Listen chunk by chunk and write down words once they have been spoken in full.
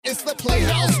It's the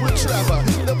Playhouse with Trevor.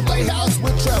 The Playhouse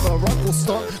with Trevor.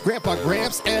 Runklestunk, Grandpa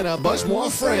Gramps, and a bunch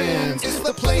more friends. It's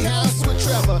the Playhouse with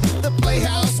Trevor. The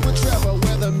Playhouse with Trevor,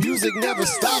 where the music never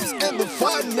stops and the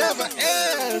fun never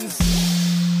ends.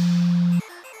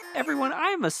 Everyone, I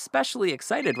am especially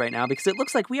excited right now because it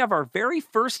looks like we have our very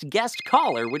first guest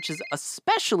caller, which is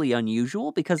especially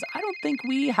unusual because I don't think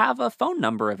we have a phone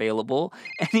number available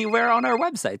anywhere on our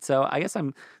website. So I guess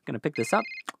I'm going to pick this up.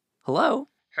 Hello?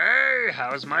 Hey,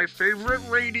 how's my favorite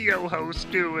radio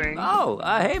host doing? Oh,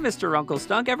 hey, Mr.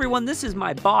 Runklestunk. Everyone, this is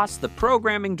my boss, the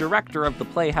programming director of the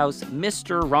Playhouse,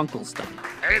 Mr. Runklestunk.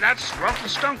 Hey, that's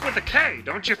Runklestunk with a K,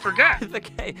 don't you forget. The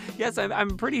K. Yes,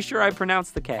 I'm pretty sure I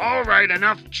pronounced the K. All right,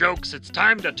 enough jokes. It's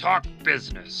time to talk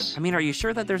business. I mean, are you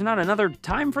sure that there's not another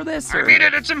time for this? I mean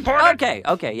it, it's important.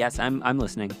 Okay, yes, I'm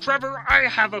listening. Trevor, I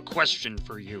have a question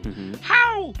for you. Mm-hmm.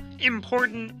 How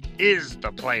important is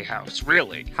the Playhouse,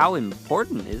 really? How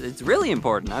important? It's really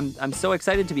important. I'm so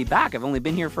excited to be back. I've only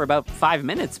been here for about 5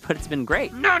 minutes, but it's been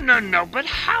great. No, but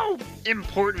how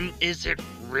important is it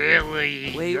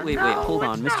really? Wait, hold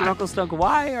on. Mr. Runklestunk,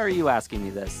 why are you asking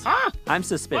me this? Huh? I'm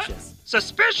suspicious. What?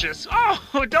 Suspicious?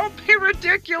 Oh, don't be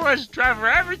ridiculous, Trevor.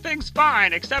 Everything's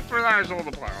fine, except for that I sold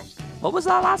the Playhouse. What was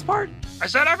that last part? I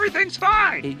said everything's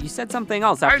fine. You said something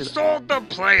else after I sold the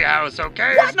Playhouse,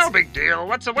 okay? What? It's no big deal.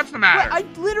 What's the matter? I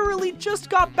literally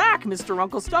just got back, Mr.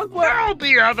 Runklestunk. There'll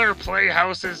be other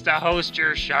Playhouses to host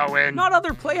your show in. Not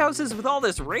other Playhouses with all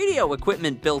this radio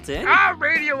equipment built in.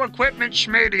 Radio equipment,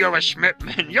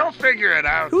 schmadio-a-schmipman. You'll figure it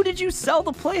out. Who did you sell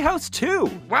the Playhouse to?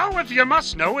 Well, if you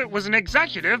must know, it was an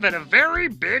executive at a very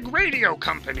big radio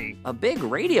company. A big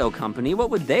radio company? What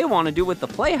would they want to do with the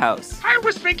Playhouse? I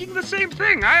was thinking the same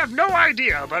thing. I have no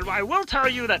idea, but I will tell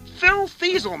you that Phil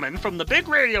Thieselman from the big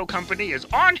radio company is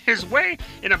on his way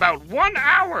in about 1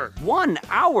 hour. 1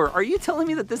 hour? Are you telling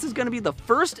me that this is going to be the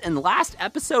first and last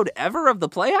episode ever of the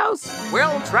Playhouse?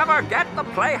 Will Trevor get the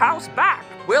Playhouse back?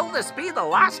 Will this be the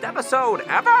last episode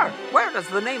ever? Where does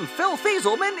the name Phil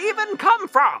Thieselman even come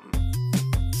from?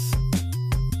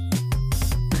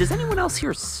 Does anyone else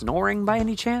hear snoring by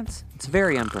any chance? It's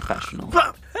very unprofessional.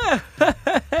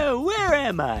 Where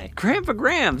am I? Grandpa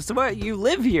Gramps, what? You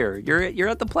live here. You're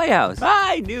at the Playhouse.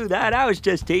 I knew that. I was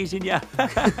just teasing you.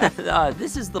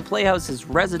 This is the Playhouse's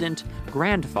resident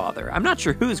grandfather. I'm not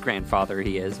sure whose grandfather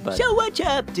he is, but... So what you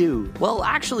up to? Well,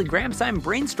 actually, Gramps, I'm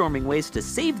brainstorming ways to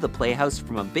save the Playhouse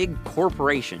from a big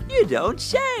corporation. You don't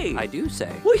say. I do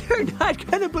say. Well, you're not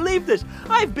gonna believe this.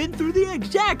 I've been through the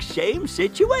exact same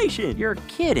situation. You're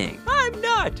kidding. I'm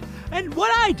not. And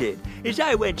what I did is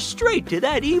I went straight to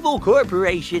that evil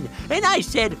corporation and I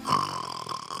said...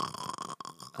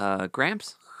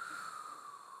 Gramps?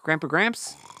 Grandpa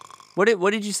Gramps? What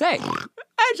did you say?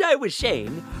 As I was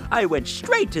saying, I went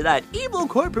straight to that evil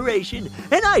corporation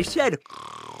and I said...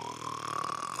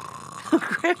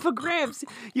 Grandpa Gramps,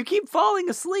 you keep falling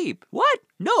asleep. What?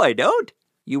 No, I don't.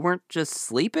 You weren't just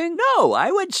sleeping? No,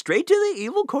 I went straight to the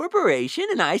evil corporation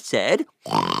and I said...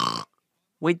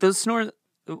 Wait, those snores...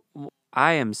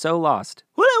 I am so lost.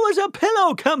 Well, it was a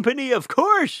pillow company, of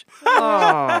course.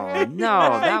 Oh,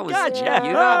 no, that was... Gotcha.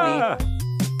 You got me.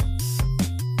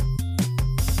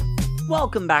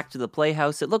 Welcome back to the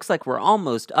Playhouse. It looks like we're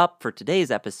almost up for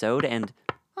today's episode, and...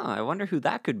 I wonder who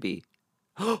that could be.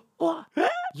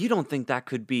 You don't think that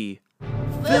could be...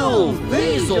 Phil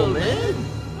Thieselman?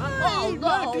 Oh,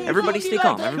 no. Everybody stay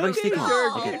calm. Everybody stay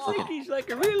calm. Okay. He's like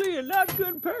a really not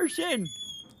good person.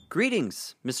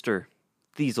 Greetings, Mr.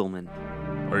 Thieselman.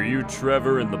 Are you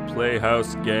Trevor in the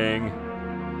Playhouse gang?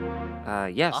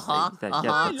 Yes.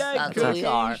 That's who we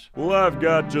are. Well, I've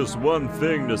got just one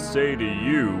thing to say to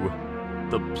you.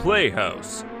 The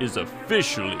Playhouse is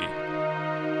officially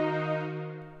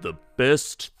the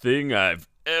best thing I've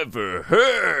ever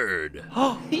heard.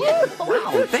 Wow,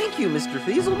 thank you, Mr.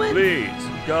 Thieselman. Please,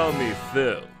 call me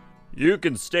Phil. You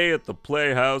can stay at the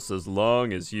Playhouse as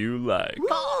long as you like.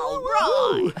 All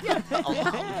right.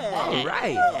 All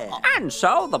right. And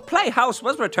so the Playhouse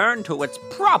was returned to its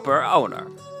proper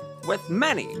owner, with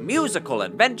many musical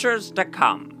adventures to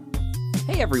come.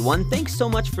 Hey everyone, thanks so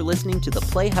much for listening to the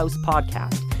Playhouse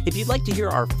podcast. If you'd like to hear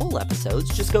our full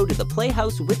episodes, just go to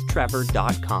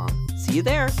theplayhousewithtrevor.com. See you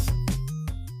there.